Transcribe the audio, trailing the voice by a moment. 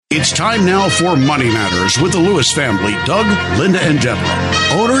It's time now for Money Matters with the Lewis family, Doug, Linda, and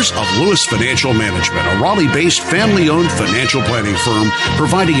Deborah, owners of Lewis Financial Management, a Raleigh-based family-owned financial planning firm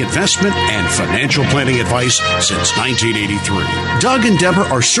providing investment and financial planning advice since 1983. Doug and Deborah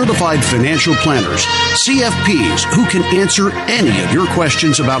are certified financial planners, CFPs, who can answer any of your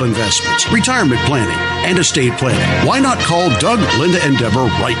questions about investments, retirement planning, and estate planning. Why not call Doug, Linda, and Deborah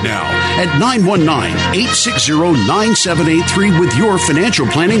right now at 919-860-9783 with your financial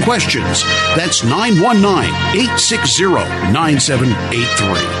planning questions. That's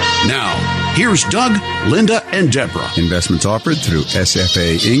 919-860-9783. Now, here's Doug, Linda, and Deborah. Investments offered through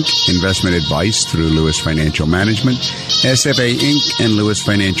SFA Inc. Investment advice through Lewis Financial Management. SFA Inc. and Lewis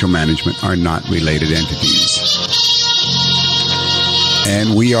Financial Management are not related entities.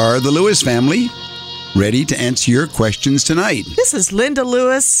 And we are the Lewis family, ready to answer your questions tonight. This is Linda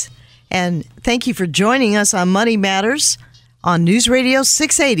Lewis, and thank you for joining us on Money Matters on News Radio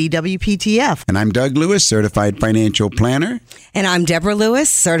 680 WPTF. And I'm Doug Lewis, certified financial planner. And I'm Deborah Lewis,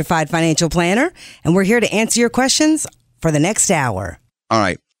 certified financial planner. And we're here to answer your questions for the next hour. All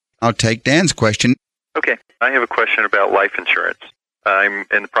right. I'll take Dan's question. Okay. I have a question about life insurance. I'm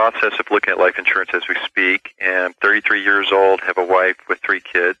in the process of looking at life insurance as we speak. And I'm 33 years old, have a wife with 3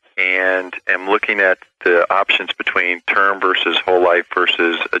 kids, and am looking at the options between term versus whole life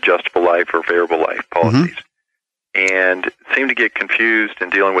versus adjustable life or variable life policies. And seem to get confused in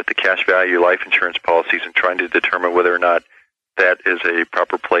dealing with the cash value life insurance policies and trying to determine whether or not that is a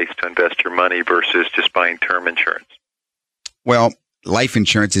proper place to invest your money versus just buying term insurance. Well, life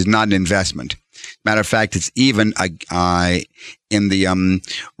insurance is not an investment. Matter of fact, it's even in the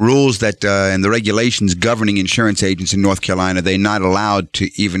rules that and the regulations governing insurance agents in North Carolina, they're not allowed to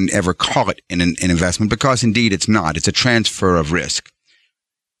even ever call it an investment because, indeed, it's not. It's a transfer of risk.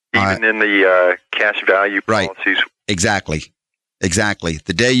 Even in the cash value policies? Right. Exactly.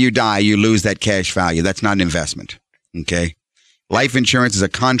 The day you die, you lose that cash value. That's not an investment. Okay? Life insurance is a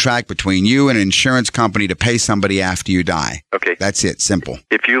contract between you and an insurance company to pay somebody after you die. Okay. That's it. Simple.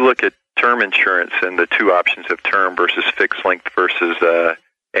 If you look at term insurance and the two options of term versus fixed length versus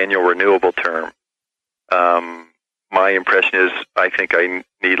annual renewable term, my impression is I think I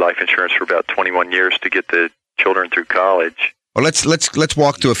need life insurance for about 21 years to get the children through college. Well, let's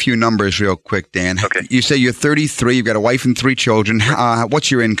walk through a few numbers real quick, Dan. Okay. You say you're 33. You've got a wife and 3 children.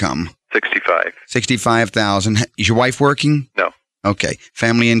 What's your income? 65. 65,000. Is your wife working? No. Okay.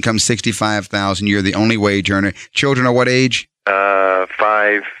 Family income 65,000. You're the only wage earner. Children are what age? 5,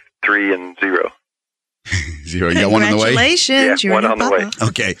 3, and 0. 0. You got one on the way? Congratulations. Yeah, one on the way.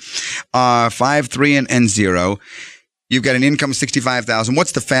 Okay. 5, 3, and 0. You've got an income of 65,000.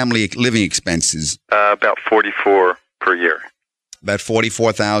 What's the family living expenses? About 44 per year. About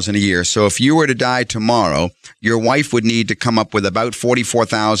 44,000 a year. So if you were to die tomorrow, your wife would need to come up with about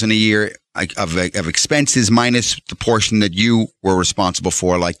 44,000 a year of expenses minus the portion that you were responsible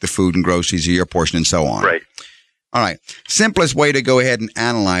for, like the food and groceries or your portion and so on. Right. All right. Simplest way to go ahead and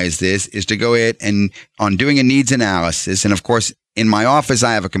analyze this is to go ahead and on doing a needs analysis. And of course, in my office,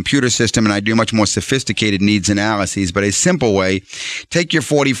 I have a computer system and I do much more sophisticated needs analyses. But a simple way, take your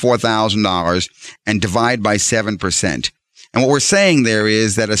 $44,000 and divide by 7%. And what we're saying there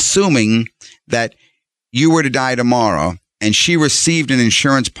is that assuming that you were to die tomorrow and she received an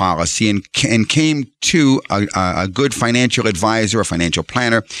insurance policy and came to a good financial advisor or financial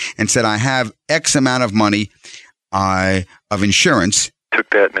planner and said, I have X amount of money of insurance. Took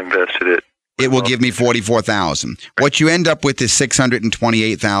that and invested it. It will give me $44,000. Right. What you end up with is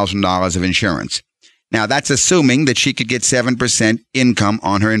 $628,000 of insurance. Now, that's assuming that she could get 7% income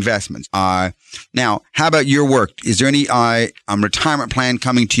on her investments. Now, how about your work? Is there any retirement plan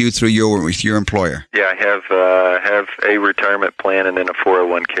coming to you through your employer? Yeah, I have a retirement plan and then a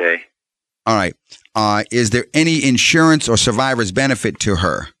 401k. All right. Is there any insurance or survivor's benefit to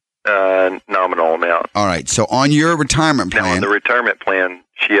her? Nominal amount. All right. So on your retirement plan. Now, on the retirement plan,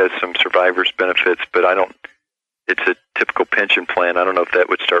 she has some survivor's benefits, but it's a typical pension plan. I don't know if that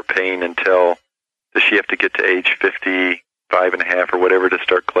would start paying until. Does she have to get to age 55 and a half or whatever to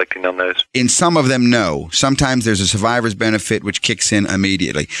start collecting on those? In some of them, no. Sometimes there's a survivor's benefit which kicks in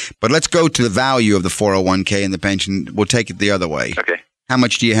immediately. But let's go to the value of the 401k and the pension. We'll take it the other way. Okay. How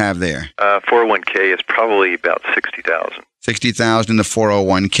much do you have there? 401k is probably about $60,000. $60,000 in the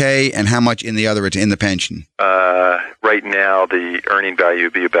 401k, and how much in the pension? Right now, the earning value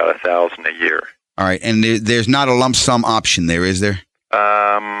would be about $1,000 a year. All right, and there's not a lump sum option there, is there?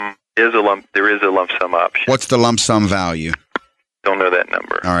 There is a lump sum option. What's the lump sum value? Don't know that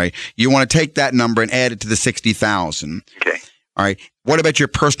number. All right. You want to take that number and add it to the 60,000. Okay. All right. What about your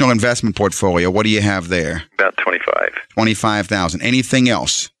personal investment portfolio? What do you have there? About 25. 25,000. Anything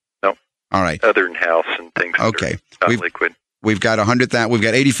else? All right. other than house and things Okay. that are not liquid. We've got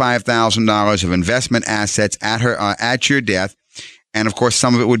 $85,000 of investment assets at your death. And of course,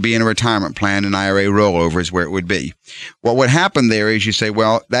 some of it would be in a retirement plan, and IRA rollovers where it would be. What would happen there is you say,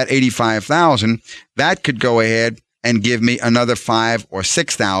 well, that $85,000, that could go ahead and give me another $5,000 or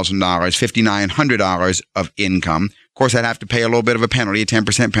 $6,000, $5,900 of income. Of course, I'd have to pay a little bit of a penalty, a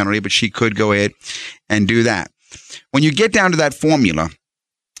 10% penalty, but she could go ahead and do that. When you get down to that formula,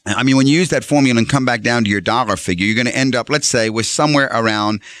 when you use that formula and come back down to your dollar figure, you're going to end up, let's say, with somewhere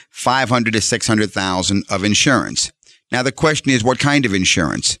around $500,000 to $600,000 of insurance. Now, the question is, what kind of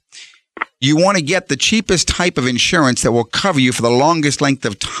insurance? You want to get the cheapest type of insurance that will cover you for the longest length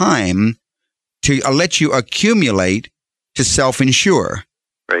of time to let you accumulate to self-insure.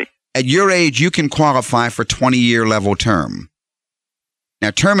 Right. At your age, you can qualify for 20-year level term.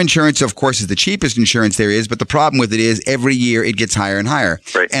 Now, term insurance, of course, is the cheapest insurance there is, but the problem with it is every year it gets higher and higher.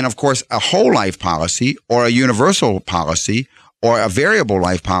 Right. And, of course, a whole life policy or a universal policy or a variable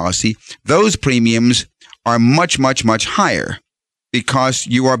life policy, those premiums are much, much, much higher because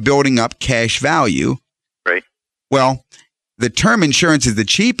you are building up cash value. Right. Well, the term insurance is the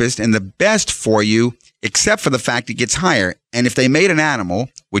cheapest and the best for you, except for the fact it gets higher. And if they made an animal,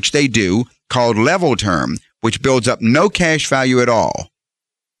 which they do, called level term, which builds up no cash value at all,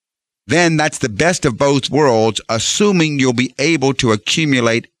 then that's the best of both worlds, assuming you'll be able to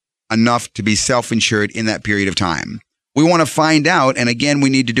accumulate enough to be self-insured in that period of time. We want to find out, and again, we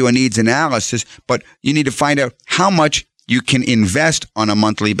need to do a needs analysis, but you need to find out how much you can invest on a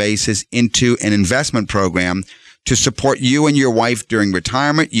monthly basis into an investment program to support you and your wife during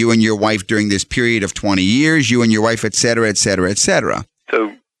retirement, you and your wife during this period of 20 years, you and your wife, et cetera, et cetera, et cetera.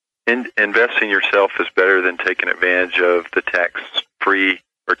 So investing yourself is better than taking advantage of the tax-free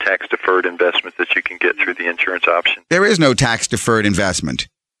or tax-deferred investments that you can get through the insurance option. There is no tax-deferred investment.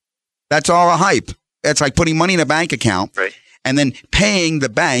 That's all a hype. It's like putting money in a bank account and then paying the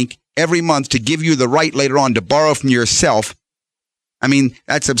bank every month to give you the right later on to borrow from yourself. I mean,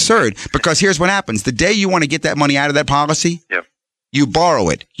 that's absurd because here's what happens. The day you want to get that money out of that policy, you borrow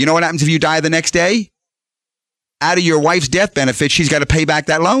it. You know what happens if you die the next day? Out of your wife's death benefit, she's got to pay back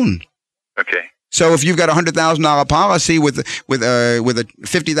that loan. Okay. So if you've got a $100,000 policy with a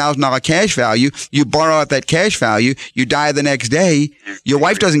 $50,000 cash value, you borrow out that cash value, you die the next day, your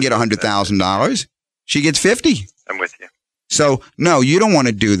wife doesn't get $100,000. She gets 50. I'm with you. So, no, you don't want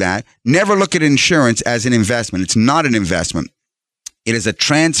to do that. Never look at insurance as an investment. It's not an investment. It is a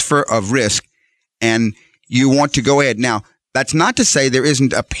transfer of risk, and you want to go ahead. Now, that's not to say there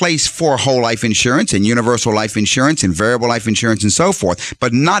isn't a place for whole life insurance and universal life insurance and variable life insurance and so forth,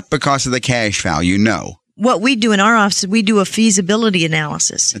 but not because of the cash value, no. What we do in our office, we do a feasibility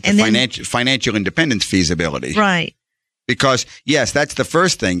analysis. It's a financial independence feasibility. Right. Because, yes, that's the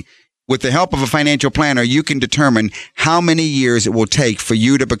first thing. With the help of a financial planner, you can determine how many years it will take for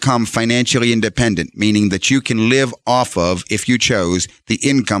you to become financially independent, meaning that you can live off of, if you chose, the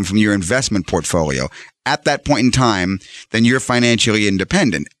income from your investment portfolio. At that point in time, then you're financially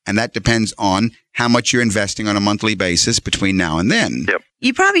independent. And that depends on how much you're investing on a monthly basis between now and then. Yep.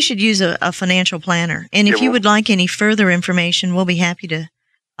 You probably should use a financial planner. And if you would like any further information, we'll be happy to,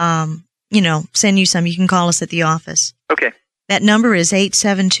 send you some. You can call us at the office. Okay. That number is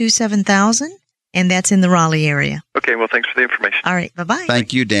 872-7000, and that's in the Raleigh area. Okay, well, thanks for the information. All right, bye-bye.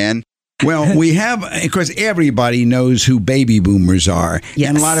 Thank you, Dan. Well, we have, of course, everybody knows who baby boomers are. Yes.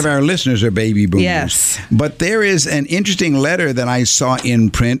 And a lot of our listeners are baby boomers. Yes. But there is an interesting letter that I saw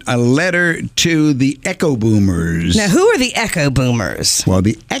in print, a letter to the echo boomers. Now, who are the echo boomers? Well,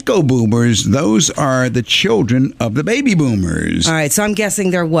 the echo boomers, those are the children of the baby boomers. All right, so I'm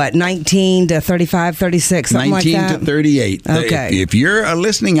guessing they're what, 19 to 35, 36, something like that? 19 to 38. Okay. If you're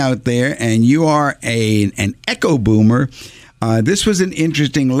listening out there and you are an echo boomer, this was an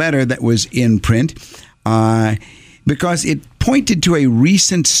interesting letter that was in print because it pointed to a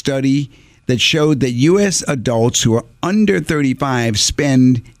recent study that showed that U.S. adults who are under 35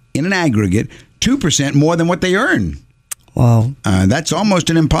 spend, in an aggregate, 2% more than what they earn. Well, that's almost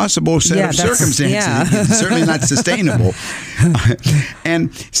an impossible set of circumstances. Yeah. It's certainly not sustainable.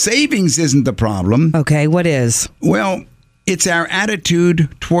 And savings isn't the problem. Okay, what is? Well, it's our attitude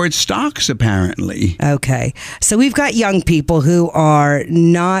towards stocks, apparently. Okay. So we've got young people who are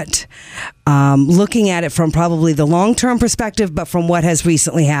not looking at it from probably the long-term perspective, but from what has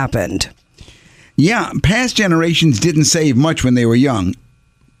recently happened. Yeah, past generations didn't save much when they were young.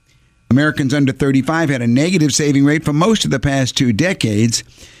 Americans under 35 had a negative saving rate for most of the past 2 decades,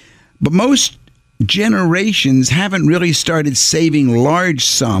 but most generations haven't really started saving large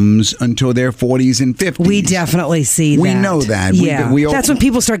sums until their 40s and 50s. We definitely see that. We know that. Yeah. We That's when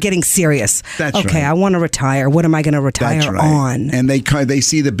people start getting serious. That's okay, right. I want to retire. What am I going to retire That's right. on? And they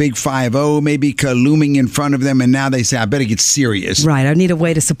see the big 5-0 maybe looming in front of them, and now they say, I better get serious. Right. I need a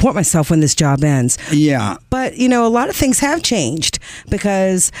way to support myself when this job ends. Yeah. But, a lot of things have changed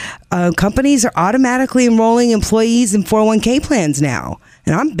because companies are automatically enrolling employees in 401k plans now.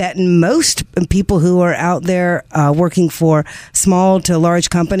 And I'm betting most people who are out there working for small to large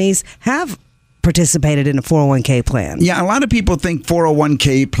companies have participated in a 401k plan. Yeah, a lot of people think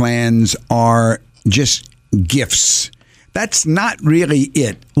 401k plans are just gifts. That's not really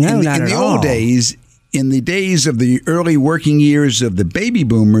it. No, in not the at old all. days, in the days of the early working years of the baby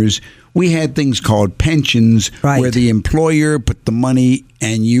boomers, we had things called pensions, Right. where the employer put the money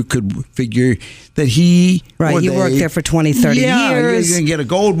and you could figure that he Right, or you they- worked there for 20, 30 yeah, years. You're going to get a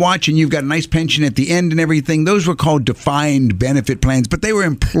gold watch and you've got a nice pension at the end and everything. Those were called defined benefit plans, but they were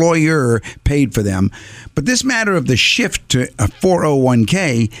employer paid for them. But this matter of the shift to a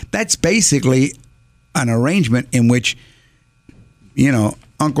 401k, that's basically an arrangement in which,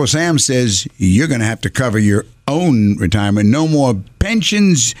 Uncle Sam says you're going to have to cover your own retirement. No more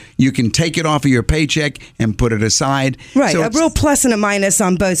pensions. You can take it off of your paycheck and put it aside. Right, So a it's- real plus and a minus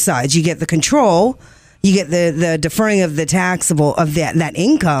on both sides. You get the control, you get the deferring of the taxable of that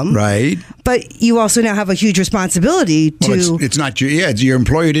income, Right. but you also now have a huge responsibility to. Well, it's not your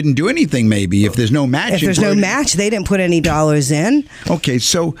employer didn't do anything. Maybe if there's no match. if there's no match, they didn't put any dollars in. Okay,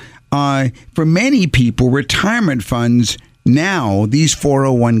 so for many people, retirement funds now, these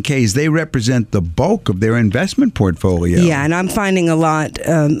 401ks, they represent the bulk of their investment portfolio. Yeah, and I'm finding a lot,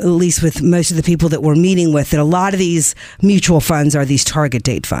 at least with most of the people that we're meeting with, that a lot of these mutual funds are these target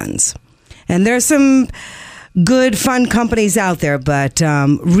date funds. And there's some good fund companies out there, but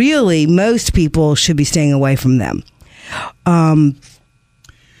really most people should be staying away from them.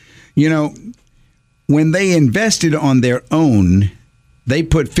 When they invested on their own, they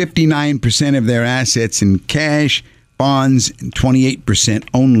put 59% of their assets in cash, bonds, and 28%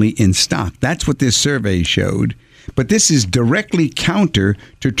 only in stock. That's what this survey showed. But this is directly counter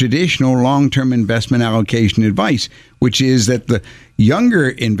to traditional long-term investment allocation advice, which is that the younger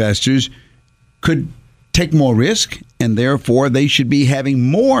investors could take more risk, and therefore they should be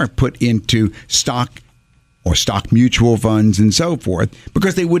having more put into stock or stock mutual funds and so forth,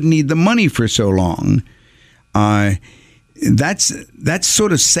 because they wouldn't need the money for so long. That's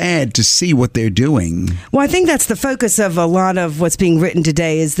sort of sad to see what they're doing. Well, I think that's the focus of a lot of what's being written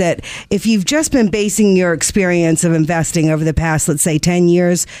today, is that if you've just been basing your experience of investing over the past, let's say, 10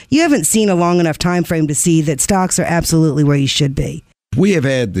 years, you haven't seen a long enough time frame to see that stocks are absolutely where you should be. We have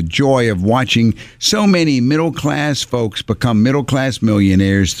had the joy of watching so many middle-class folks become middle-class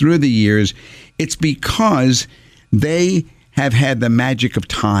millionaires through the years. It's because they have had the magic of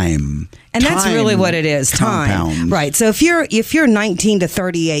time. And that's really what it is, time. Compounds. Right. So if you're 19 to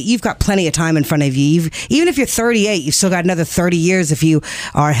 38, you've got plenty of time in front of you. Even if you're 38, you've still got another 30 years if you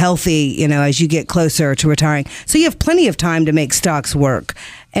are healthy, as you get closer to retiring. So you have plenty of time to make stocks work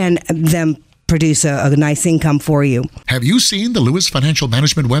and them produce a nice income for you. Have you seen the Lewis Financial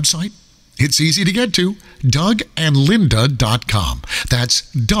Management website? It's easy to get to. DougAndLinda.com. That's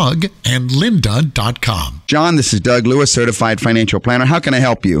DougAndLinda.com. John, this is Doug Lewis, Certified Financial Planner. How can I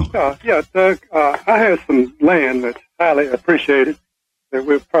help you? Yeah, Doug, I have some land that's highly appreciated that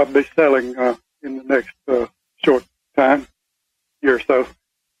we'll probably be selling in the next short time, year or so.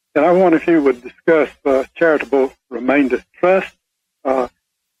 And I wonder if you would discuss charitable remainder trust, the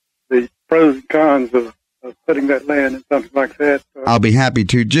pros and cons of putting that land in something like that. I'll be happy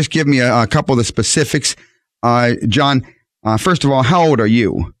to. Just give me a couple of the specifics. John, first of all, how old are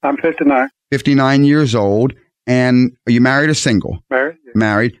you? I'm 59. 59 years old. And are you married or single? Married? Yes.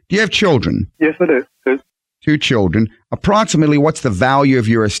 Married. Do you have children? Yes, I do. 2 children. Approximately, what's the value of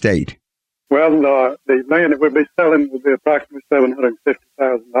your estate? Well, the land that we'll be selling will be approximately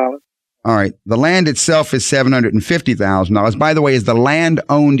 $750,000. All right. The land itself is $750,000. By the way, is the land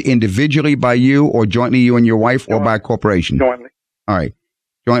owned individually by you or jointly you and your wife or by a corporation? Jointly. All right.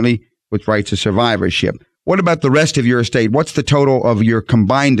 Jointly with rights of survivorship. What about the rest of your estate? What's the total of your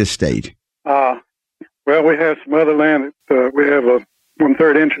combined estate? Well, we have some other land that we have a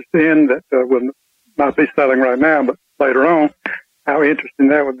 1/3 interest in that we'll not be selling right now, but later on. Our interest in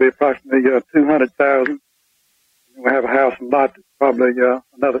that would be approximately $200,000. We have a house and lot that's probably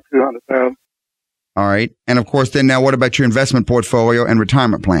another $200,000. All right. And of course, then now what about your investment portfolio and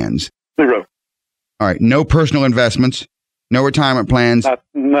retirement plans? 0. All right. No personal investments, No retirement plans?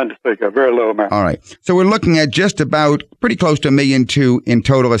 None to speak of. Very low amount. All right. So we're looking at just about pretty close to $1.2 million in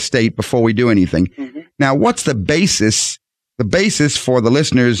total estate before we do anything. Mm-hmm. Now, what's the basis? The basis for the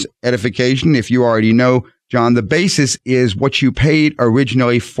listeners' edification, if you already know, John, the basis is what you paid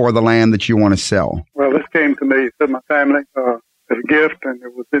originally for the land that you want to sell. Well, this came to me from my family as a gift, and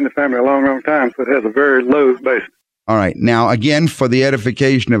it was in the family a long, long time, so it has a very low basis. All right. Now, again, for the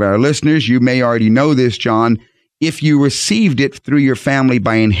edification of our listeners, you may already know this, John. If you received it through your family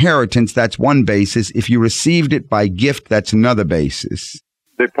by inheritance, that's one basis. If you received it by gift, that's another basis.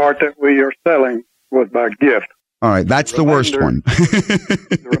 The part that we are selling was by gift. All right. That's the worst one.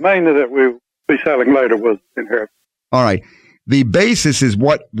 The remainder that we'll be selling later was inheritance. All right. The basis is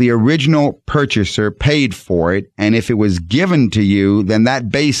what the original purchaser paid for it, and if it was given to you, then that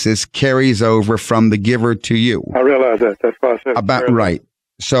basis carries over from the giver to you. I realize that. That's why I said about right.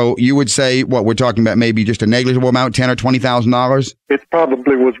 So you would say what we're talking about, maybe just a negligible amount, $10,000 or $20,000. It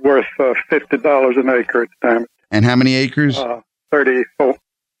probably was worth $50 an acre at the time. And how many acres? 34.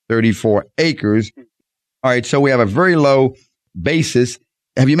 34 acres. All right. So we have a very low basis.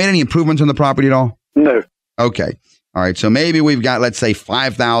 Have you made any improvements on the property at all? No. Okay. All right, so maybe we've got, let's say,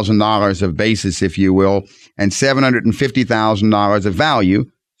 $5,000 of basis, if you will, and $750,000 of value.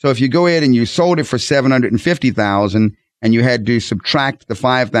 So if you go ahead and you sold it for $750,000 and you had to subtract the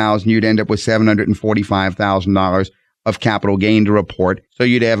 $5,000, you'd end up with $745,000 of capital gain to report. So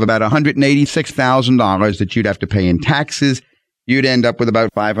you'd have about $186,000 that you'd have to pay in taxes. You'd end up with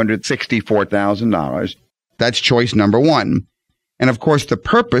about $564,000. That's choice number one. And of course, the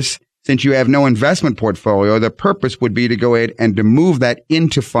purpose, since you have no investment portfolio, the purpose would be to go ahead and to move that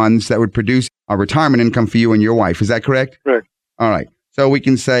into funds that would produce a retirement income for you and your wife. Is that correct? Correct. All right. So we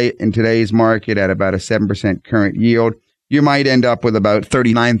can say in today's market at about a 7% current yield, you might end up with about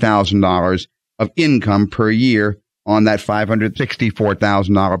 $39,000 of income per year on that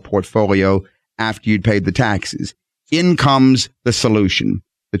 $564,000 portfolio after you'd paid the taxes. In comes the solution,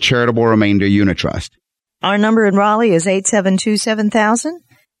 the Charitable Remainder Unit Trust. Our number in Raleigh is 872-7000.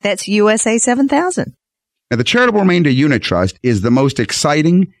 That's USA 7000. Now, the Charitable Remainder Unit Trust is the most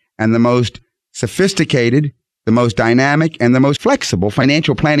exciting and the most sophisticated, the most dynamic, and the most flexible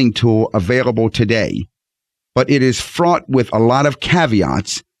financial planning tool available today. But it is fraught with a lot of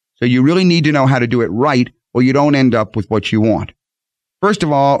caveats, so you really need to know how to do it right, or you don't end up with what you want. First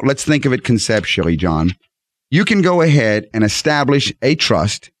of all, let's think of it conceptually, John. You can go ahead and establish a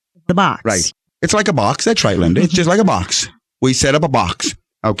trust. The box. Right. It's like a box. That's right, Linda. It's just like a box. We set up a box.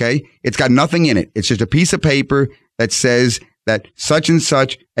 Okay. It's got nothing in it. It's just a piece of paper that says that such and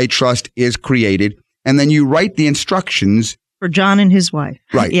such a trust is created. And then you write the instructions for John and his wife.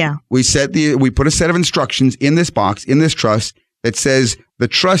 Right. Yeah. We put a set of instructions in this box, in this trust that says the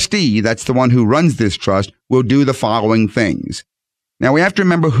trustee, that's the one who runs this trust, will do the following things. Now we have to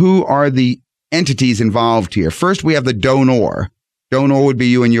remember who are the entities involved here. First, we have the donor. Donor would be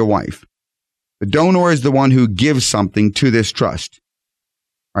you and your wife. The donor is the one who gives something to this trust.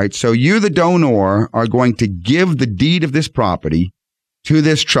 All right, so you, the donor, are going to give the deed of this property to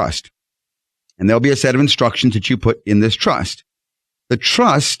this trust. And there'll be a set of instructions that you put in this trust. The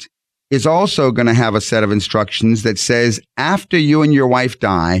trust is also going to have a set of instructions that says after you and your wife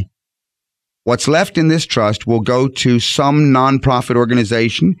die, what's left in this trust will go to some nonprofit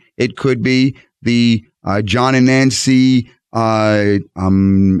organization. It could be the John and Nancy nonprofit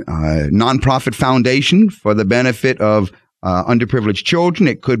foundation for the benefit of underprivileged children.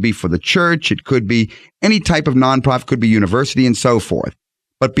 It could be for the church. It could be any type of nonprofit, could be university and so forth.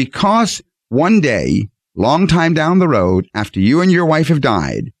 But because one day, long time down the road, after you and your wife have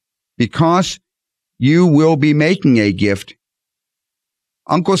died, because you will be making a gift,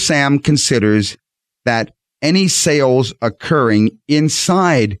 Uncle Sam considers that any sales occurring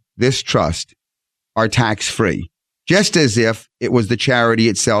inside this trust are tax-free, just as if it was the charity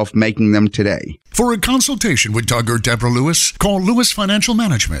itself making them today. For a consultation with Doug or Deborah Lewis, call Lewis Financial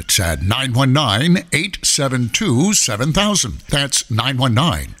Management at 919-872-7000. That's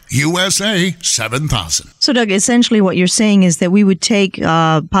 919-USA-7000. So, Doug, essentially what you're saying is that we would take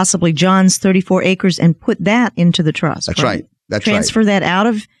possibly John's 34 acres and put that into the trust. That's right. That's Transfer that out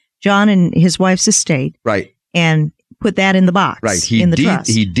of John and his wife's estate. Right. And put that in the box. Right. In the trust.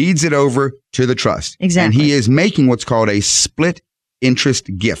 He deeds it over to the trust. Exactly. And he is making what's called a split interest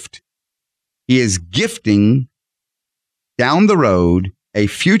gift. He is gifting down the road a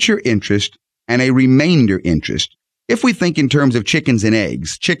future interest and a remainder interest. If we think in terms of chickens and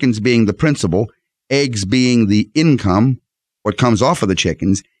eggs, chickens being the principal, eggs being the income, what comes off of the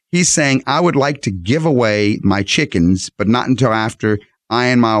chickens, he's saying, I would like to give away my chickens, but not until after I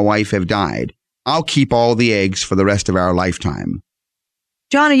and my wife have died. I'll keep all the eggs for the rest of our lifetime.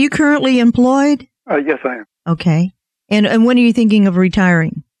 John, are you currently employed? Yes, I am. Okay. And when are you thinking of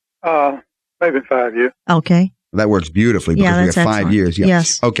retiring? Maybe 5 years. Okay. That works beautifully because we have 5 excellent. years.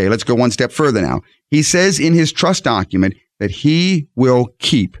 Yes. Okay, let's go one step further now. He says in his trust document that he will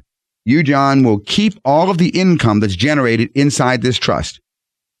keep, you, John, will keep all of the income that's generated inside this trust.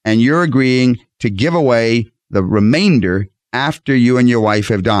 And you're agreeing to give away the remainder after you and your wife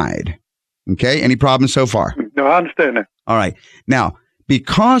have died. Okay, any problems so far? No, I understand that. All right. Now,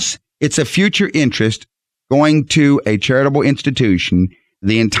 because it's a future interest going to a charitable institution,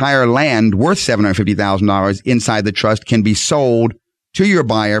 the entire land worth $750,000 inside the trust can be sold to your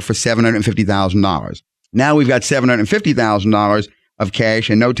buyer for $750,000. Now we've got $750,000 of cash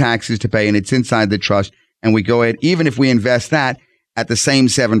and no taxes to pay, and it's inside the trust. And we go ahead, even if we invest that at the same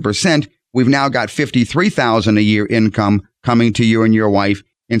 7%, we've now got $53,000 a year income coming to you and your wife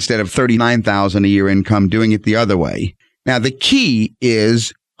instead of $39,000 a year income doing it the other way. Now, the key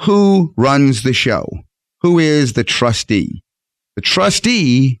is who runs the show? Who is the trustee? The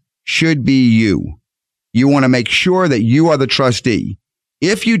trustee should be you. You want to make sure that you are the trustee.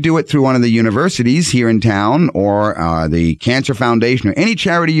 If you do it through one of the universities here in town or the Cancer Foundation or any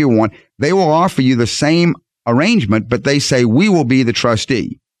charity you want, they will offer you the same arrangement, but they say we will be the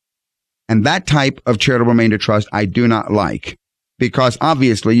trustee. And that type of charitable remainder trust I do not like because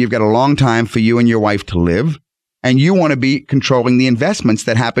obviously you've got a long time for you and your wife to live. And you want to be controlling the investments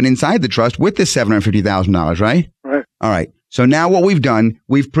that happen inside the trust with this $750,000, right? Right. All right. So now what we've done,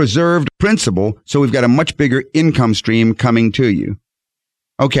 we've preserved principal, so we've got a much bigger income stream coming to you.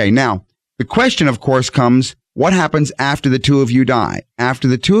 Okay, now, the question, of course, comes, what happens after the two of you die? After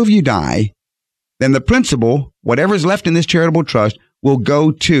the two of you die, then the principal, whatever's left in this charitable trust, will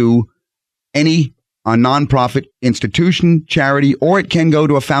go to any nonprofit institution, charity, or it can go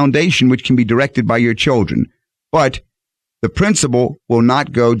to a foundation which can be directed by your children. But the principal will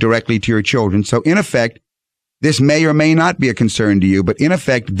not go directly to your children. So in effect, this may or may not be a concern to you, but in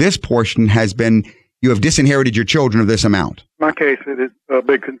effect, this portion has been, you have disinherited your children of this amount. In my case, it is a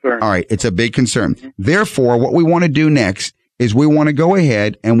big concern. All right, it's a big concern. Therefore, what we want to do next is we want to go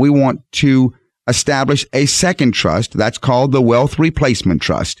ahead and we want to establish a second trust. That's called the Wealth Replacement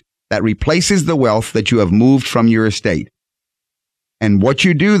Trust. That replaces the wealth that you have moved from your estate. And what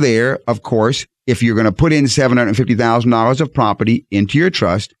you do there, of course, if you're going to put in $750,000 of property into your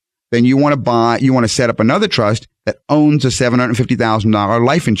trust, then you want to set up another trust that owns a $750,000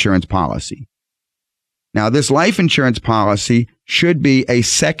 life insurance policy. Now, this life insurance policy should be a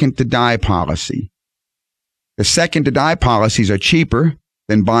second to die policy. The second to die policies are cheaper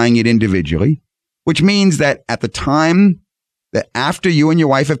than buying it individually, which means that at the time that after you and your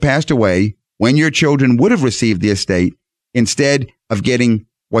wife have passed away, when your children would have received the estate, instead of getting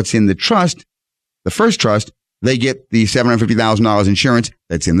what's in the trust, the first trust, they get the $750,000 insurance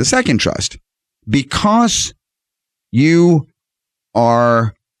that's in the second trust. Because you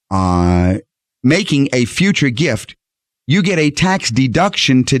are making a future gift, you get a tax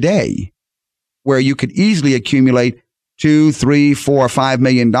deduction today where you could easily accumulate $2, $3, $4, $5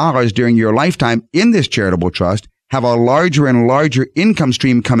 million during your lifetime in this charitable trust, have a larger and larger income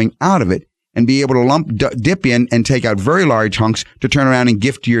stream coming out of it, and be able to dip in and take out very large hunks to turn around and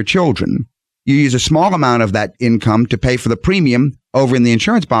gift to your children. You use a small amount of that income to pay for the premium over in the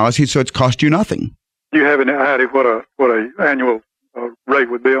insurance policy, so it's cost you nothing. Do you have any idea what a annual rate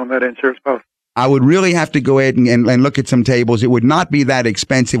would be on that insurance policy? I would really have to go ahead and look at some tables. It would not be that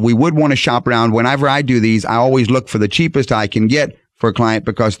expensive. We would want to shop around. Whenever I do these, I always look for the cheapest I can get for a client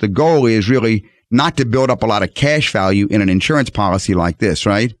because the goal is really not to build up a lot of cash value in an insurance policy like this,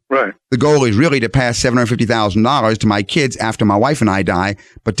 right? Right. The goal is really to pass $750,000 to my kids after my wife and I die,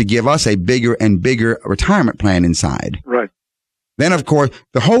 but to give us a bigger and bigger retirement plan inside. Right. Then, of course,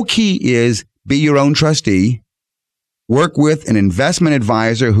 the whole key is be your own trustee, work with an investment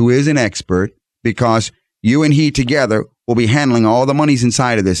advisor who is an expert, because you and he together will be handling all the monies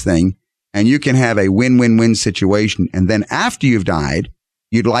inside of this thing, and you can have a win-win-win situation. And then after you've died,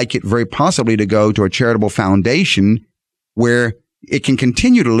 you'd like it very possibly to go to a charitable foundation where it can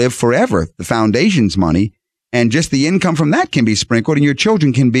continue to live forever, the foundation's money, and just the income from that can be sprinkled, and your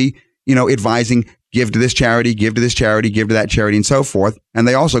children can be, advising, give to this charity, give to this charity, give to that charity, and so forth. And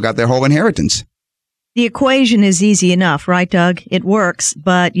they also got their whole inheritance. The equation is easy enough, right, Doug? It works,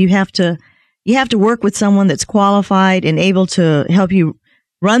 but you have to work with someone that's qualified and able to help you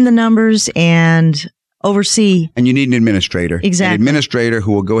run the numbers and oversee. And you need an administrator. Exactly. An administrator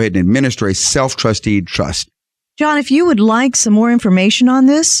who will go ahead and administer a self-trusteed trust. John, if you would like some more information on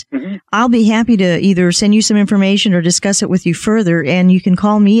this, I'll be happy to either send you some information or discuss it with you further. And you can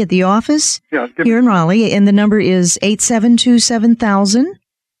call me at the office here in Raleigh, and the number is 872-7000.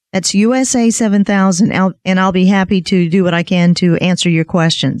 That's USA 7000, and I'll be happy to do what I can to answer your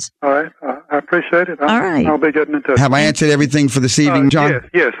questions. All right. I appreciate it. All right. I'll be getting in touch. Have I answered everything for this evening, John?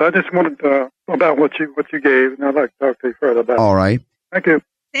 Yes. I just wanted about what you gave, and I'd like to talk to you further about it. All right. Thank you.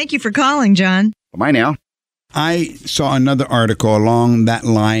 Thank you for calling, John. Bye now. I saw another article along that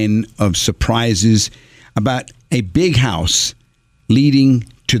line of surprises about a big house leading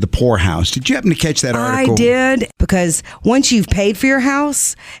to the poorhouse. Did you happen to catch that article? I did, because once you've paid for your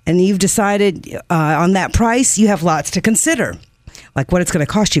house and you've decided on that price, you have lots to consider, like what it's going to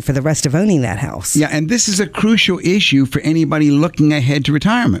cost you for the rest of owning that house. Yeah, and this is a crucial issue for anybody looking ahead to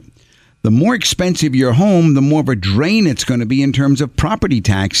retirement. The more expensive your home, the more of a drain it's going to be in terms of property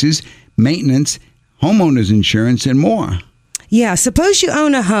taxes, maintenance, homeowners insurance, and more. Yeah, suppose you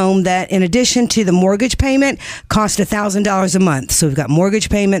own a home that, in addition to the mortgage payment, costs $1,000 a month. So we've got mortgage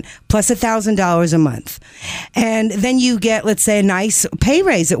payment plus $1,000 a month. And then you get, let's say, a nice pay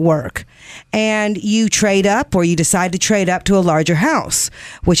raise at work. And you trade up, or you decide to trade up to a larger house,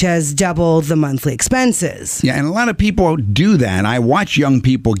 which has doubled the monthly expenses. Yeah, and a lot of people do that. I watch young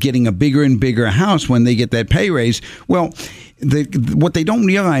people getting a bigger and bigger house when they get that pay raise. Well, what they don't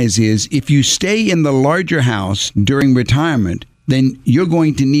realize is if you stay in the larger house during retirement, then you're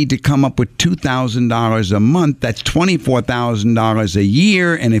going to need to come up with $2,000 a month. That's $24,000 a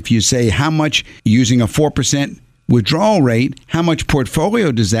year. And if you say how much, using a 4% withdrawal rate, how much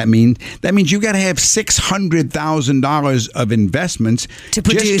portfolio does that mean? That means you got to have $600,000 of investments to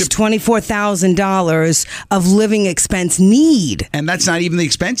produce $24,000 of living expense need. And that's not even the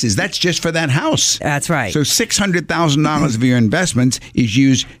expenses. That's just for that house. That's right. So $600,000 of your investments is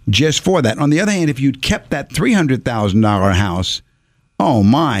used just for that. On the other hand, if you'd kept that $300,000 house, oh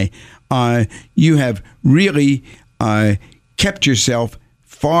my, you have really kept yourself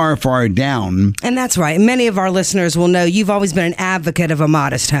far, far down. And that's right. Many of our listeners will know you've always been an advocate of a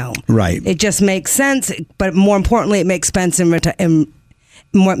modest home. Right. It just makes sense, but more importantly, it makes sense in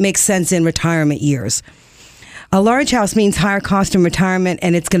retirement years. A large house means higher cost in retirement,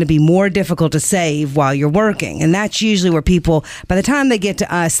 and it's going to be more difficult to save while you're working. And that's usually where people, by the time they get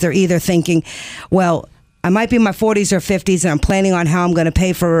to us, they're either thinking, well, I might be in my 40s or 50s, and I'm planning on how I'm going to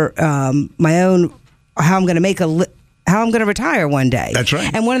pay for my own, how I'm going to retire one day. That's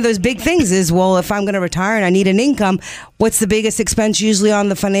right. And one of those big things is, well, if I'm going to retire and I need an income, what's the biggest expense usually on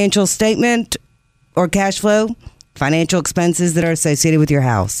the financial statement or cash flow? Financial expenses that are associated with your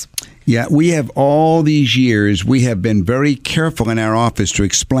house. Yeah, we have all these years, we have been very careful in our office to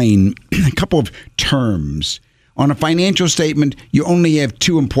explain a couple of terms. On a financial statement, you only have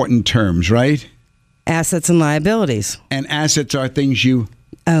two important terms, right? Assets and liabilities. And assets are things you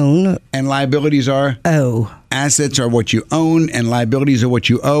own. And liabilities are? Owe. Assets are what you own and liabilities are what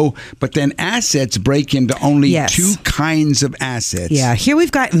you owe. But then assets break into only two kinds of assets. Yeah, here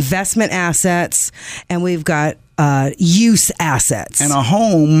we've got investment assets and we've got use assets. And a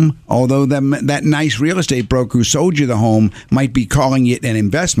home, although that nice real estate broker who sold you the home might be calling it an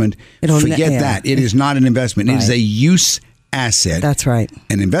investment, forget that. It is not an investment. Right. It is a use asset. That's right.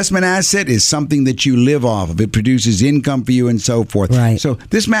 An investment asset is something that you live off of. It produces income for you and so forth. Right. So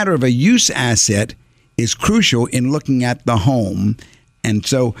this matter of a use asset is crucial in looking at the home. And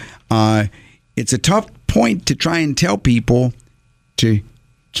so it's a tough point to try and tell people to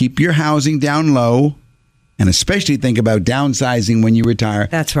keep your housing down low and especially think about downsizing when you retire.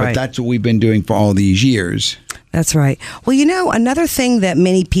 That's right. But that's what we've been doing for all these years. That's right. Well, you know, another thing that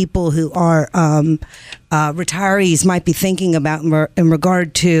many people who are retirees might be thinking about in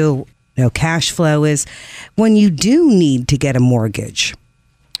regard to cash flow is when you do need to get a mortgage,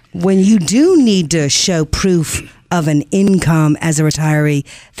 when you do need to show proof of an income as a retiree,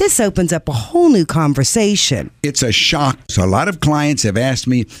 this opens up a whole new conversation. It's a shock. So a lot of clients have asked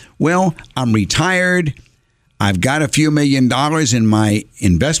me, well, I'm retired. I've got a few $1,000,000 in my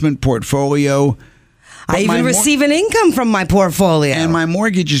investment portfolio. I even receive an income from my portfolio. And my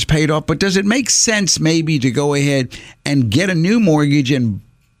mortgage is paid off. But does it make sense maybe to go ahead and get a new mortgage and,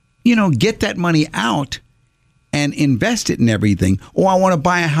 get that money out and invest it in everything? Or I want to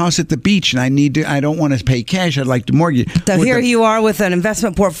buy a house at the beach and I don't want to pay cash. I'd like to mortgage. So here you are with an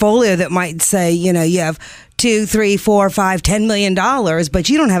investment portfolio that might say, you have $2, $3, $4, $5, $10 million, but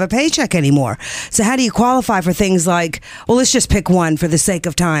you don't have a paycheck anymore. So how do you qualify for things like, well, let's just pick one for the sake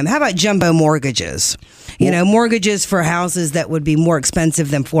of time. How about jumbo mortgages? Mortgages for houses that would be more expensive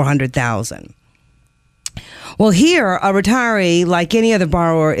than $400,000. Well, here, a retiree, like any other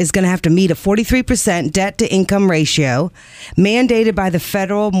borrower, is going to have to meet a 43% debt-to-income ratio mandated by the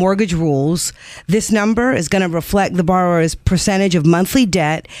federal mortgage rules. This number is going to reflect the borrower's percentage of monthly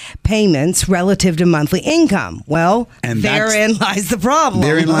debt payments relative to monthly income. Well, and therein lies the problem.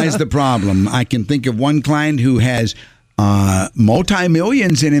 Therein lies the problem. I can think of one client who has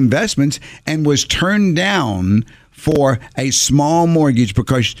multi-millions in investments and was turned down for a small mortgage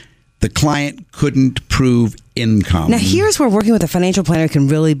because the client couldn't prove income. Now, here's where working with a financial planner can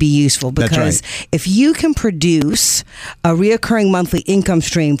really be useful, because if you can produce a reoccurring monthly income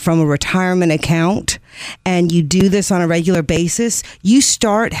stream from a retirement account, and you do this on a regular basis, you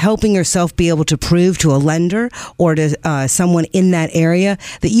start helping yourself be able to prove to a lender or to someone in that area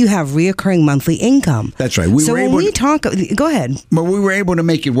that you have reoccurring monthly income. That's right. Go ahead. But we were able to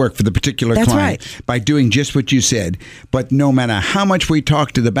make it work for the particular client by doing just what you said. But no matter how much we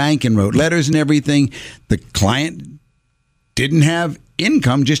talked to the bank and wrote letters and everything, the client didn't have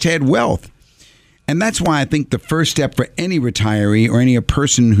income, just had wealth. And that's why I think the first step for any retiree or any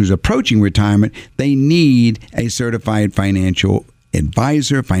person who's approaching retirement, they need a certified financial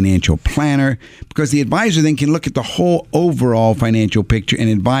advisor, financial planner, because the advisor then can look at the whole overall financial picture and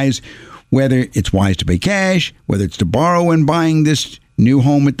advise whether it's wise to pay cash, whether it's to borrow when buying this new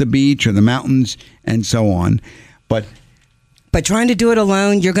home at the beach or the mountains, and so on. But trying to do it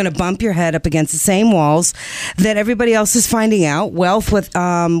alone, you're going to bump your head up against the same walls that everybody else is finding out. Wealth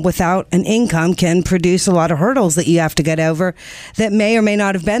without an income can produce a lot of hurdles that you have to get over that may or may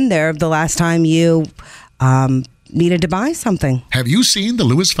not have been there the last time you needed to buy something. Have you seen the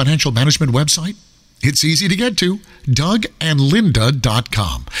Lewis Financial Management website? It's easy to get to.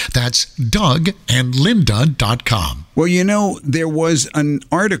 DougAndLinda.com. That's DougAndLinda.com. Well, there was an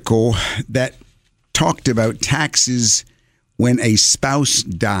article that talked about taxes when a spouse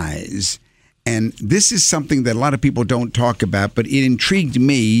dies. And this is something that a lot of people don't talk about, but it intrigued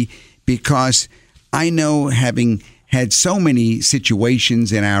me because I know, having had so many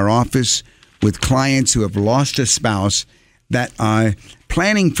situations in our office with clients who have lost a spouse, that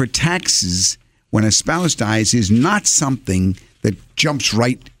planning for taxes when a spouse dies is not something that jumps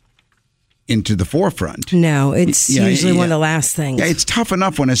right into the forefront. No, it's usually one of the last things. Yeah, it's tough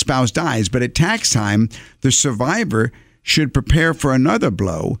enough when a spouse dies, but at tax time, the survivor should prepare for another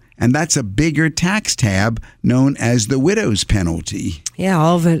blow, and that's a bigger tax tab known as the widow's penalty. Yeah,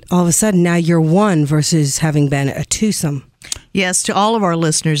 all of a sudden now you're one versus having been a twosome. Yes, to all of our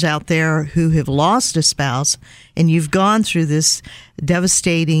listeners out there who have lost a spouse and you've gone through this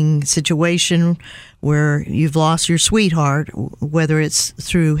devastating situation where you've lost your sweetheart, whether it's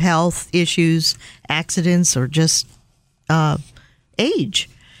through health issues, accidents, or just age.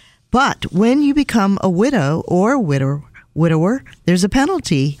 But when you become a widow or widower, there's a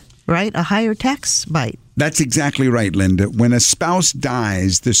penalty, right? A higher tax bite. That's exactly right, Linda. When a spouse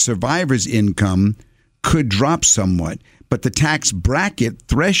dies, the survivor's income could drop somewhat, but the tax bracket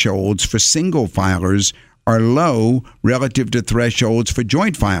thresholds for single filers are low relative to thresholds for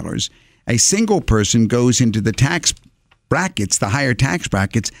joint filers. A single person goes into the tax brackets, the higher tax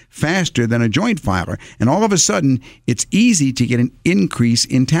brackets, faster than a joint filer. And all of a sudden, it's easy to get an increase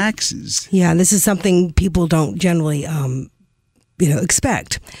in taxes. Yeah, this is something people don't generally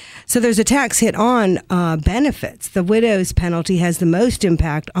expect. So there's a tax hit on benefits. The widow's penalty has the most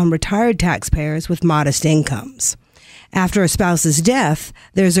impact on retired taxpayers with modest incomes. After a spouse's death,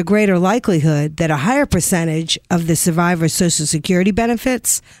 there's a greater likelihood that a higher percentage of the survivor's Social Security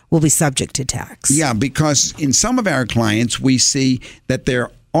benefits will be subject to tax. Yeah, because in some of our clients, we see that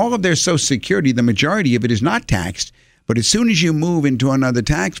all of their Social Security, the majority of it is not taxed. But as soon as you move into another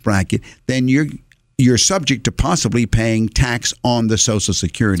tax bracket, then you're subject to possibly paying tax on the Social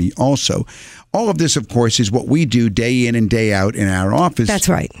Security also. All of this, of course, is what we do day in and day out in our office. That's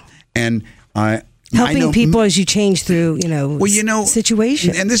right. And helping people as you change through,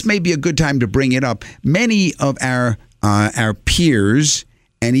 situations. And this may be a good time to bring it up. Many of our peers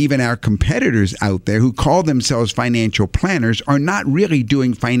and even our competitors out there who call themselves financial planners are not really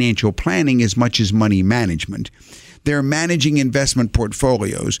doing financial planning as much as money management. They're managing investment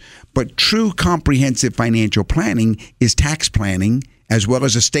portfolios, but true comprehensive financial planning is tax planning, as well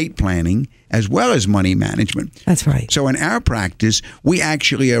as estate planning, as well as money management. That's right. So in our practice, we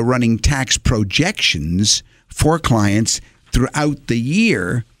actually are running tax projections for clients throughout the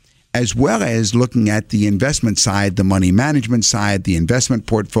year, as well as looking at the investment side, the money management side, the investment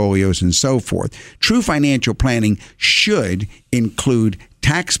portfolios, and so forth. True financial planning should include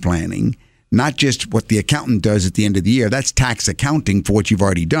tax planning, not just what the accountant does at the end of the year. That's tax accounting for what you've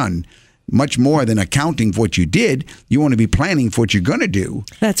already done. much more than accounting for what you did. You want to be planning for what you're going to do.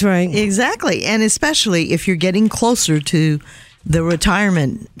 That's right. Exactly. And especially if you're getting closer to the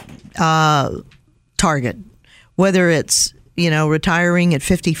retirement target, whether it's, retiring at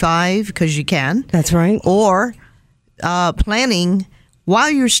 55 because you can. That's right. Or planning while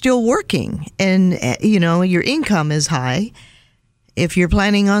you're still working and, your income is high if you're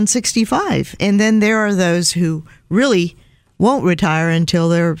planning on 65. And then there are those who really won't retire until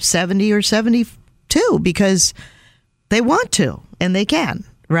they're 70 or 72 because they want to and they can,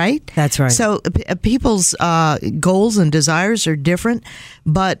 right? That's right. So people's goals and desires are different,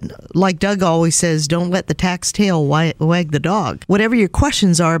 but like Doug always says, don't let the tax tail wag the dog. Whatever your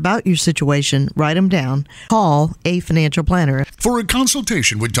questions are about your situation, write them down. Call a financial planner. For a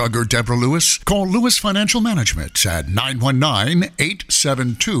consultation with Doug or Deborah Lewis, call Lewis Financial Management at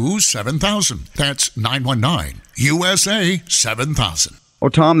 919-872-7000. That's 919-USA-7000. Oh,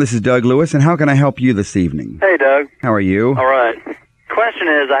 Tom, this is Doug Lewis, and how can I help you this evening? Hey, Doug. How are you? All right. Question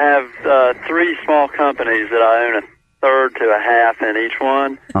is, I have 3 small companies that I own a third to a half in each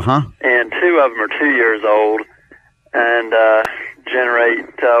one. Uh-huh. And 2 of them are 2 years old and generate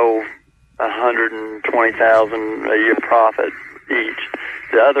 $120,000 a year profit each.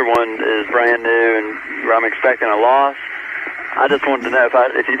 The other one is brand new and I'm expecting a loss. I just wanted to know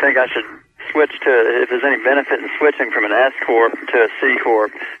if you think I should switch if there's any benefit in switching from an S Corp to a C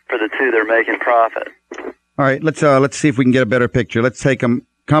Corp for the 2 that are making profit. All right, let's see if we can get a better picture. Let's take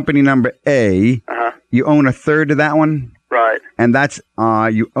company number A. Uh-huh. You own a third of that one? Right. And that's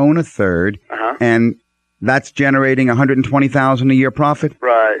you own a third, and that's generating $120,000 a year profit?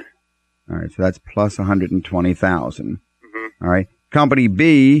 Right. All right, so that's plus $120,000. Mm-hmm. All right. Company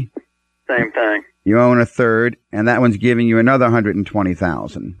B. Same thing. You own a third, and that one's giving you another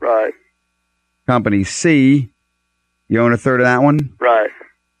 $120,000. Right. Company C. You own a third of that one? Right.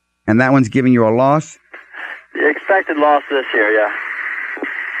 And that one's giving you a loss? The expected loss this year, yeah.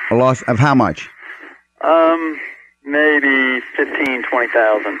 A loss of how much? Maybe 15,000,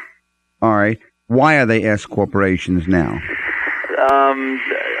 20,000. All right. Why are they S corporations now?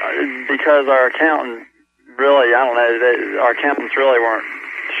 Because our accountant really, our accountants really weren't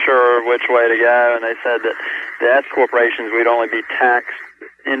sure which way to go, and they said that the S corporations would only be taxed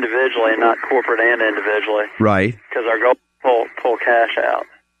individually, not corporate and individually. Right. Because our goal is to pull cash out.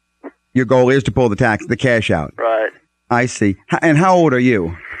 Your goal is to pull the cash out. Right. I see. And how old are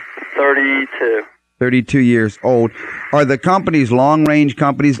you? 32. 32 years old. Are the companies long-range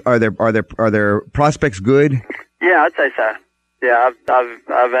companies? Are their prospects good? Yeah, I'd say so. Yeah,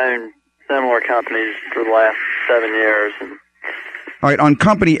 I've owned similar companies for the last 7 years. All right. On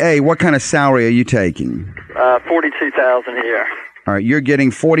company A, what kind of salary are you taking? $42,000 a year. All right. You're getting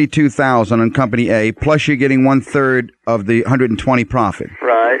 $42,000 on company A, plus you're getting 1/3 of the 120 profit.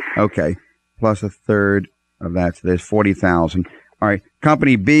 Right. Okay. Plus 1/3 of that, so there's $40,000. All right.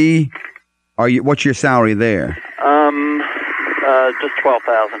 Company B, what's your salary there? Just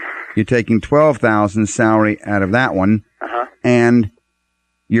 $12,000. You're taking $12,000 salary out of that one, and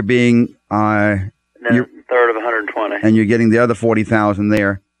you're being third of 120, and you're getting the other $40,000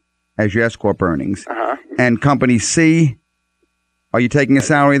 there as your S corp earnings. And company C, are you taking a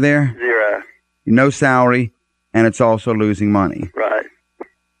salary there? 0. No salary, and it's also losing money. Right.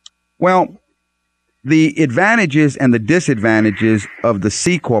 Well, the advantages and the disadvantages of the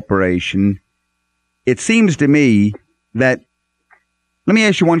C corporation, it seems to me that. Let me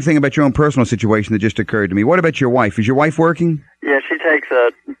ask you one thing about your own personal situation that just occurred to me. What about your wife? Is your wife working? Yeah, she takes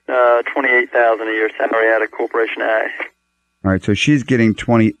a $28,000 a year salary out of Corporation A. All right, so she's getting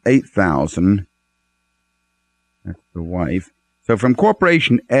 $28,000. That's the wife. So from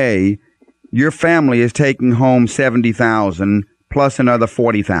Corporation A, your family is taking home $70,000 plus another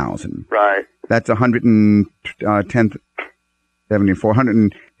 $40,000. Right. That's $110,000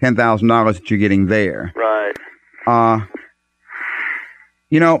 that you're getting there. Right.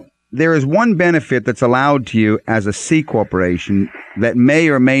 There is one benefit that's allowed to you as a C corporation that you may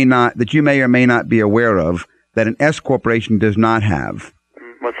or may not be aware of that an S corporation does not have.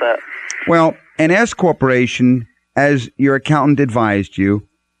 What's that? Well, an S corporation, as your accountant advised you,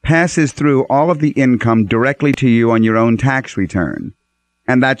 passes through all of the income directly to you on your own tax return.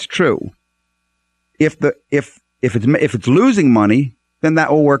 And that's true. If it's losing money, then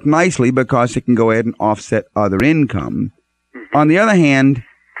that will work nicely because it can go ahead and offset other income. On the other hand,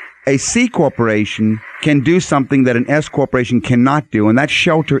 a C corporation can do something that an S corporation cannot do, and that's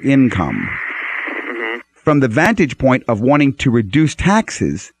shelter income. From the vantage point of wanting to reduce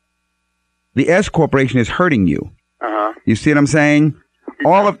taxes, the S corporation is hurting you. You see what I'm saying?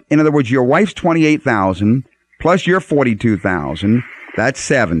 In other words, your wife's $28,000 plus your $42,000, that's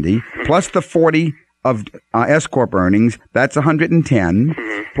 $70. plus the 40 of S Corp earnings, that's 110,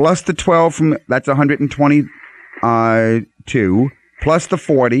 plus the 12 from that's 122, plus the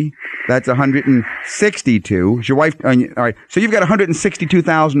 40, that's 162. Is your wife? All right, so you've got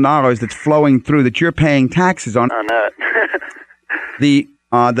 $162,000 that's flowing through that you're paying taxes on. I know it. The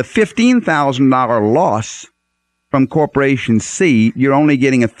 $15,000 loss from Corporation C, you're only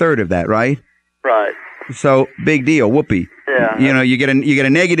getting a third of that, right? Right. So big deal, whoopee. Yeah. You know, you get a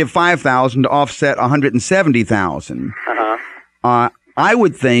negative 5,000 to offset 170,000. I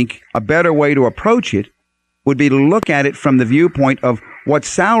would think a better way to approach it would be to look at it from the viewpoint of what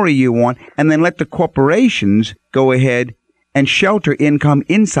salary you want, and then let the corporations go ahead and shelter income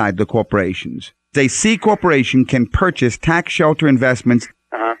inside the corporations. A C corporation can purchase tax shelter investments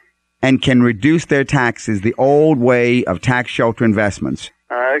and can reduce their taxes the old way of tax shelter investments.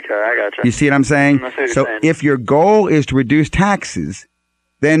 Okay, I gotcha. You see what I'm saying? I see what you're So saying. if your goal is to reduce taxes,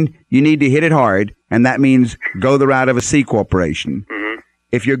 then you need to hit it hard, and that means go the route of a C corporation.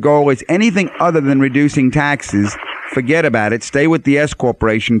 If your goal is anything other than reducing taxes, forget about it. Stay with the S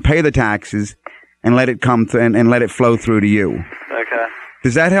corporation, pay the taxes, and let it come and let it flow through to you. Okay.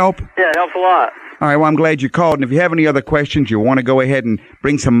 Does that help? Yeah, it helps a lot. All right, well, I'm glad you called. And if you have any other questions, you want to go ahead and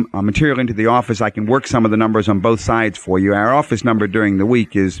bring some material into the office, I can work some of the numbers on both sides for you. Our office number during the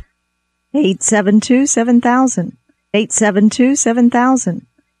week is 872-7000. 872-7000.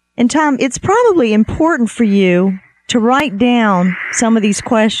 And Tom, it's probably important for you to write down some of these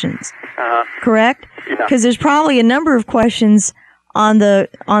questions, correct? Yeah. Because there's probably a number of questions on the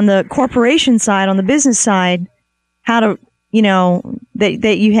corporation side, on the business side, how to,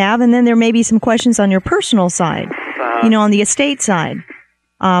 that you have, and then there may be some questions on your personal side, on the estate side,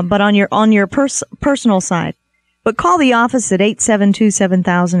 but on your personal side. But call the office at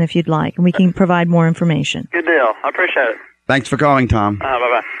 872-7000 if you'd like, and we can provide more information. Good deal. I appreciate it. Thanks for calling, Tom.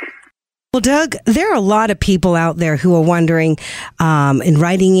 Bye-bye. Well, Doug, there are a lot of people out there who are wondering and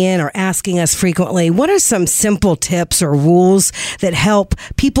writing in or asking us frequently, what are some simple tips or rules that help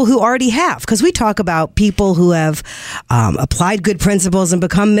people who already have? Because we talk about people who have applied good principles and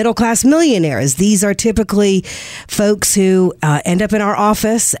become middle-class millionaires. These are typically folks who end up in our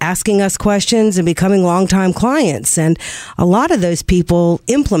office asking us questions and becoming longtime clients. And a lot of those people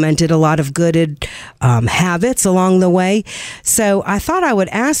implemented a lot of good habits along the way. So I thought I would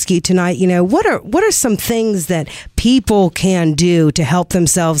ask you tonight, what are some things that people can do to help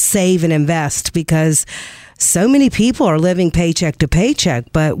themselves save and invest? Because so many people are living paycheck to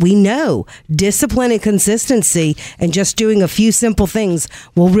paycheck, but we know discipline and consistency and just doing a few simple things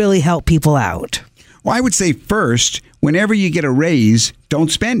will really help people out. Well, I would say first, whenever you get a raise,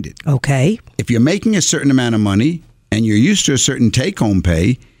 don't spend it. Okay. If you're making a certain amount of money and you're used to a certain take-home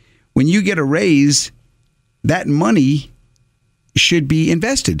pay, when you get a raise, that money should be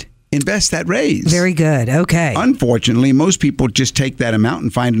invested. Invest that raise. Very good. Okay. Unfortunately, most people just take that amount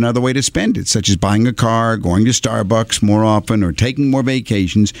and find another way to spend it, such as buying a car, going to Starbucks more often, or taking more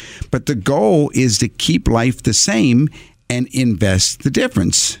vacations. But the goal is to keep life the same and invest the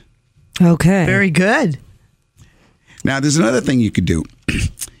difference. Okay. Very good. Now, there's another thing you could do.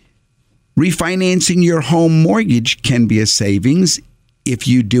 Refinancing your home mortgage can be a savings if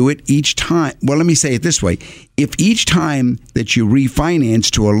you do it each time. Well, let me say it this way. If each time that you refinance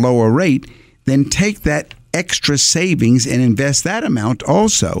to a lower rate, then take that extra savings and invest that amount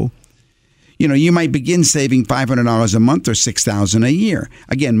also. You might begin saving $500 a month or $6,000 a year.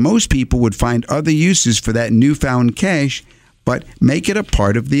 Again, most people would find other uses for that newfound cash, but make it a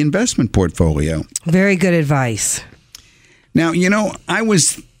part of the investment portfolio. Very good advice. Now, I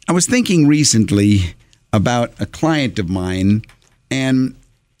was thinking recently about a client of mine. And,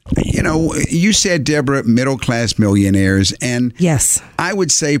 you said, Deborah, middle-class millionaires. And yes, I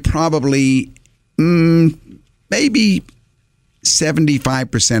would say probably maybe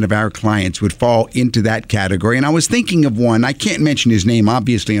 75% of our clients would fall into that category. And I was thinking of one. I can't mention his name,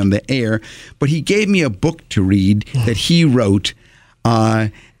 obviously, on the air, but he gave me a book to read that he wrote.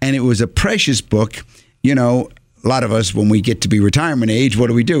 And it was a precious book. A lot of us, when we get to be retirement age, what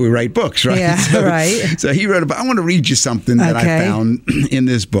do? We write books, right? Yeah, right. So he wrote about, I want to read you something that I found in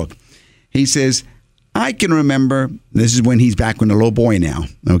this book. He says, I can remember, this is when he's back when a little boy now.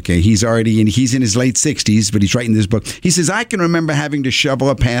 Okay, he's in his late 60s, but he's writing this book. He says, I can remember having to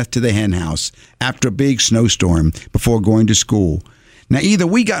shovel a path to the hen house after a big snowstorm before going to school. Now, either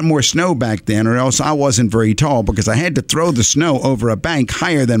we got more snow back then or else I wasn't very tall because I had to throw the snow over a bank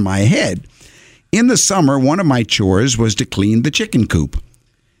higher than my head. In the summer, one of my chores was to clean the chicken coop.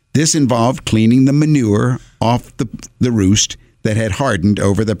 This involved cleaning the manure off the roost, that had hardened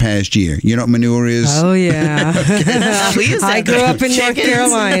over the past year. You know what manure is? Oh, yeah. I grew up in North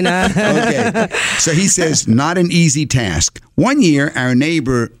Carolina. Okay. So he says, not an easy task. One year, our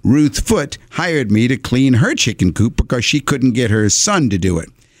neighbor, Ruth Foote, hired me to clean her chicken coop because she couldn't get her son to do it.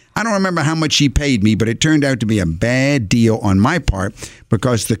 I don't remember how much she paid me, but it turned out to be a bad deal on my part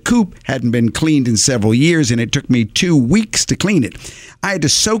because the coop hadn't been cleaned in several years and it took me 2 weeks to clean it. I had to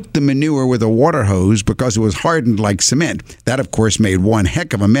soak the manure with a water hose because it was hardened like cement. That, of course, made one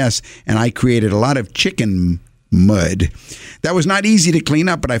heck of a mess, and I created a lot of chicken mud. That was not easy to clean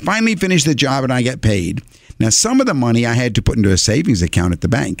up, but I finally finished the job and I got paid. Now, some of the money I had to put into a savings account at the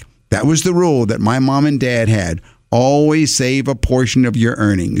bank. That was the rule that my mom and dad had. Always save a portion of your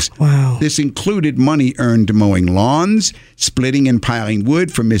earnings. Wow. This included money earned mowing lawns, splitting and piling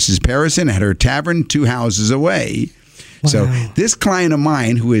wood for Mrs. Parison at her tavern 2 houses away. Wow. So this client of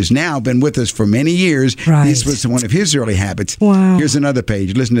mine, who has now been with us for many years, this was one of his early habits. Wow. Here's another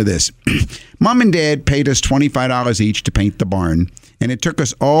page. Listen to this. Mom and Dad paid us $25 each to paint the barn, and it took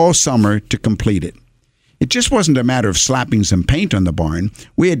us all summer to complete it. It just wasn't a matter of slapping some paint on the barn.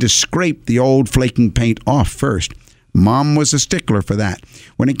 We had to scrape the old flaking paint off first. Mom was a stickler for that.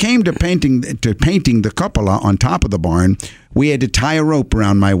 When it came to painting the cupola on top of the barn, we had to tie a rope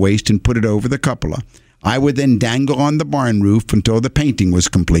around my waist and put it over the cupola. I would then dangle on the barn roof until the painting was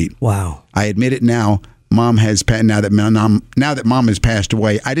complete. Wow. I admit it now. Now that Mom has passed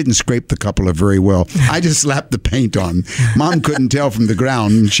away, I didn't scrape the cupola very well. I just slapped the paint on. Mom couldn't tell from the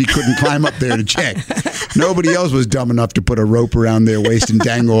ground, and she couldn't climb up there to check. Nobody else was dumb enough to put a rope around their waist and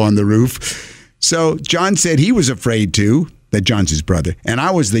dangle on the roof. So John said he was afraid to. That John's his brother. And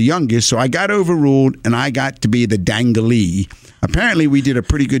I was the youngest, so I got overruled, and I got to be the dangalee. Apparently, we did a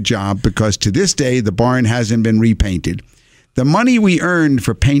pretty good job because to this day, the barn hasn't been repainted. The money we earned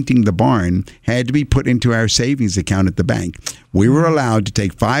for painting the barn had to be put into our savings account at the bank. We were allowed to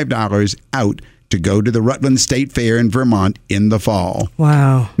take $5 out to go to the Rutland State Fair in Vermont in the fall.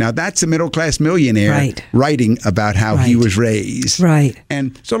 Wow. Now, that's a middle-class millionaire writing about how he was raised. Right.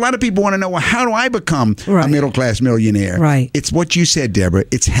 And so a lot of people want to know, well, how do I become a middle-class millionaire? Right. It's what you said, Deborah.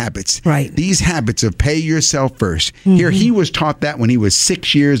 It's habits. Right. These habits of pay yourself first. Here, he was taught that when he was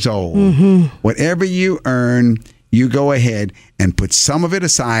 6 years old. Whatever you earn, you go ahead and put some of it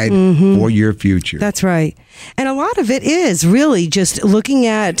aside for your future. That's right. And a lot of it is really just looking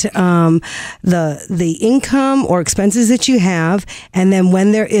at the income or expenses that you have, and then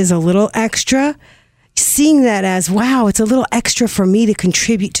when there is a little extra, seeing that as, wow, it's a little extra for me to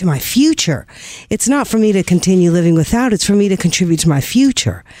contribute to my future. It's not for me to continue living without, it's for me to contribute to my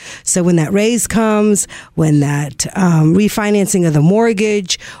future. So when that raise comes, when that refinancing of the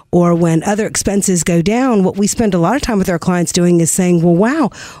mortgage, or when other expenses go down, what we spend a lot of time with our clients doing is saying, well, wow,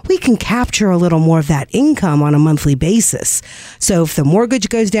 we can capture a little more of that income on a monthly basis. So if the mortgage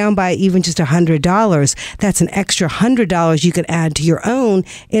goes down by even just $100, that's an extra $100 you could add to your own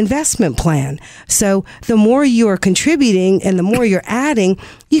investment plan. So the more you are contributing and the more you're adding,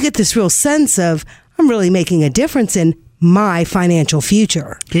 you get this real sense of, I'm really making a difference in my financial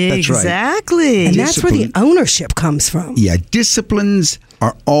future. Exactly. And that's where the ownership comes from. Yeah, disciplines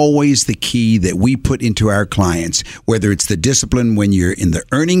are always the key that we put into our clients, whether it's the discipline when you're in the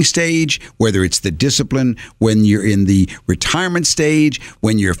earning stage, whether it's the discipline when you're in the retirement stage,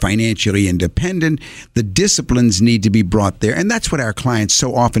 when you're financially independent. The disciplines need to be brought there. And that's what our clients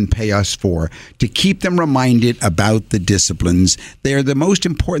so often pay us for, to keep them reminded about the disciplines. They're the most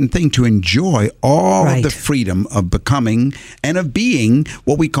important thing to enjoy all of the freedom of becoming and of being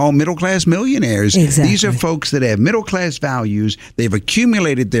what we call middle-class millionaires. Exactly. These are folks that have middle-class values. They've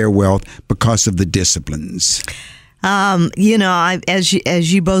accumulated their wealth because of the disciplines. As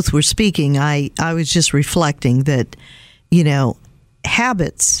you both were speaking, I was just reflecting that,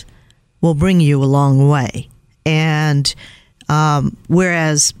 habits will bring you a long way. And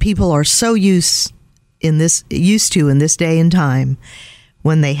whereas people are so used to in this day and time,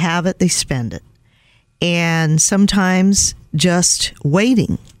 when they have it, they spend it. And sometimes just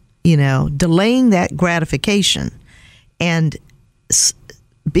waiting, delaying that gratification and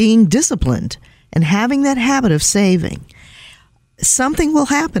being disciplined and having that habit of saving, something will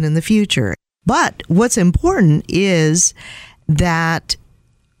happen in the future. But what's important is that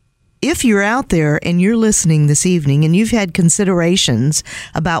if you're out there and you're listening this evening and you've had considerations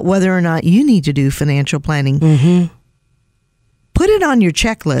about whether or not you need to do financial planning, put it on your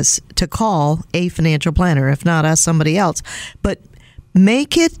checklist to call a financial planner, if not us, somebody else. But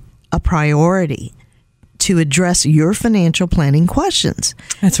make it a priority to address your financial planning questions.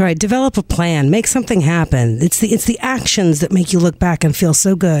 That's right. Develop a plan. Make something happen. It's the actions that make you look back and feel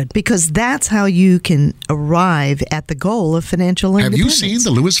so good. Because that's how you can arrive at the goal of financial independence. Have you seen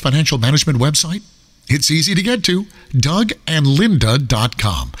the Lewis Financial Management website? It's easy to get to.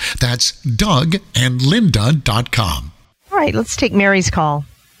 DougAndLinda.com. That's DougAndLinda.com. All right, let's take Mary's call.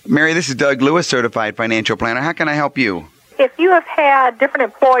 Mary, this is Doug Lewis, Certified Financial Planner. How can I help you? If you have had different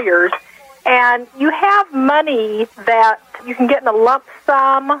employers and you have money that you can get in a lump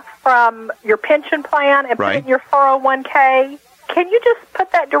sum from your pension plan and put it in your 401k, can you just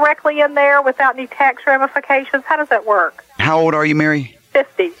put that directly in there without any tax ramifications? How does that work? How old are you, Mary?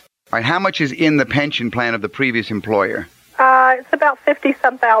 50. All right, how much is in the pension plan of the previous employer? It's about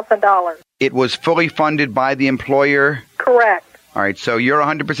 $50-some thousand. It was fully funded by the employer? Correct. All right, so you're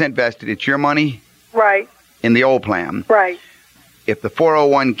 100% vested. It's your money? Right. In the old plan? Right. If the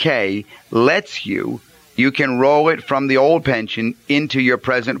 401k lets you can roll it from the old pension into your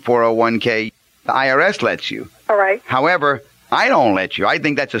present 401k. The IRS lets you. All right. However, I don't let you. I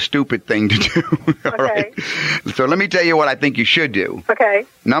think that's a stupid thing to do. All right. So let me tell you what I think you should do. Okay.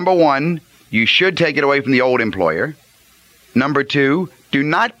 Number one, you should take it away from the old employer. Number two, do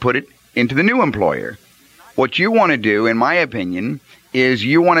not put it into the new employer. What you want to do, in my opinion, is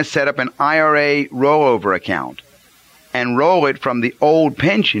you want to set up an IRA rollover account and roll it from the old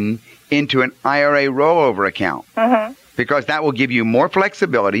pension into an IRA rollover account. Mm-hmm. Because that will give you more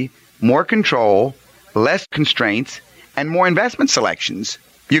flexibility, more control, less constraints, and more investment selections.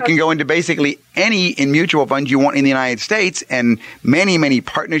 You can go into basically any in mutual funds you want in the United States, and many, many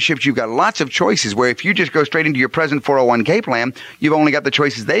partnerships. You've got lots of choices where if you just go straight into your present 401k plan, you've only got the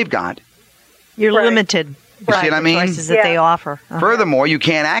choices they've got. You're limited. You see what I mean? Choices that they offer. Furthermore, you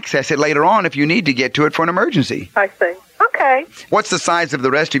can't access it later on if you need to get to it for an emergency. I see. Okay. What's the size of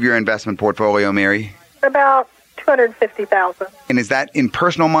the rest of your investment portfolio, Mary? About $250,000. And is that in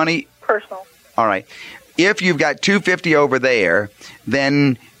personal money? Personal. All right. If you've got $250 over there,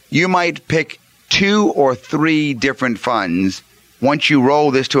 then you might pick 2 or 3 different funds once you roll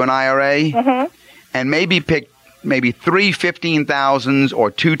this to an IRA, and maybe pick 3 $15,000s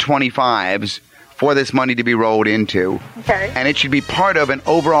or 2 $25s for this money to be rolled into. Okay. And it should be part of an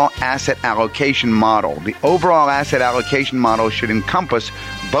overall asset allocation model. The overall asset allocation model should encompass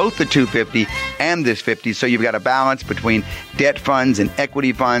both the 250 and this 50, so you've got a balance between debt funds and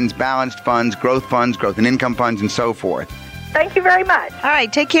equity funds, balanced funds, growth and income funds, and so forth. Thank you very much. All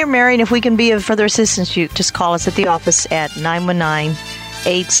right, take care, Mary, and if we can be of further assistance, you just call us at the office at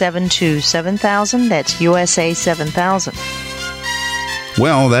 919-872-7000. That's USA 7000.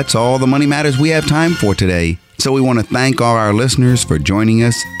 Well, that's all the Money Matters we have time for today. So we want to thank all our listeners for joining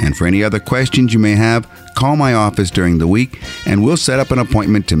us, and for any other questions you may have, call my office during the week and we'll set up an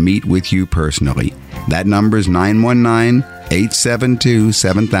appointment to meet with you personally. That number is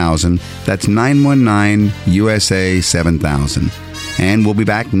 919-872-7000. That's 919-USA 7000. And we'll be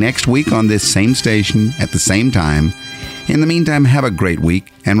back next week on this same station at the same time. In the meantime, have a great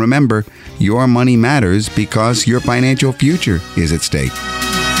week, and remember, your money matters because your financial future is at stake.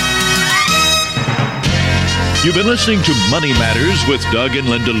 You've been listening to Money Matters with Doug and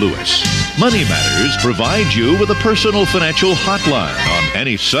Linda Lewis. Money Matters provides you with a personal financial hotline on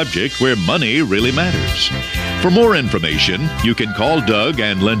any subject where money really matters. For more information, you can call Doug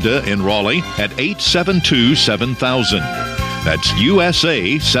and Linda in Raleigh at 872-7000. That's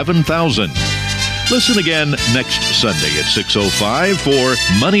USA 7000. Listen again next Sunday at 6:05 for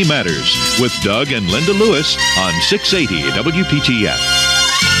Money Matters with Doug and Linda Lewis on 680 WPTF.